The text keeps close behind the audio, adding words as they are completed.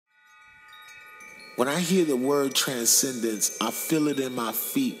When I hear the word transcendence, I feel it in my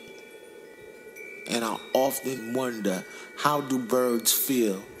feet. And I often wonder, how do birds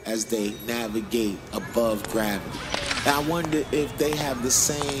feel as they navigate above gravity? And I wonder if they have the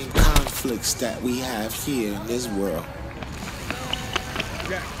same conflicts that we have here in this world.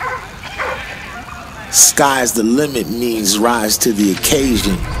 Sky's the limit means rise to the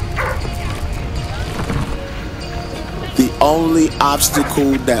occasion. The only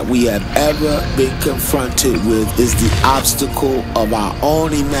obstacle that we have ever been confronted with is the obstacle of our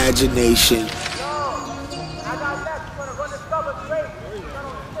own imagination. If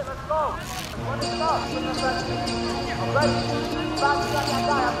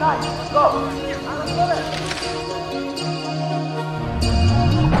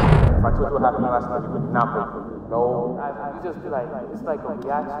I told you what happened last night, you would not believe it. No. You just be like, it's like a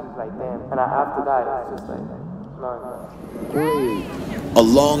reaction, like damn. And after that, it's just like, no.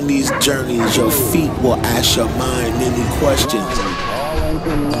 Along these journeys, your feet will ask your mind many questions.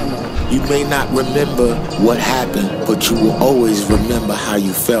 You may not remember what happened, but you will always remember how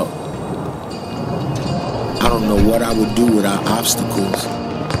you felt. I don't know what I would do without obstacles.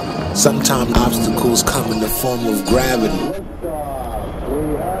 Sometimes obstacles come in the form of gravity.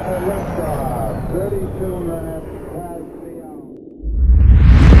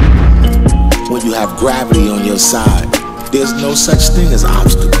 When you have gravity on your side, there's no such thing as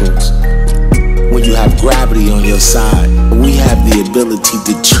obstacles. When you have gravity on your side, we have the ability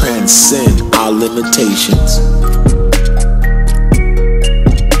to transcend our limitations.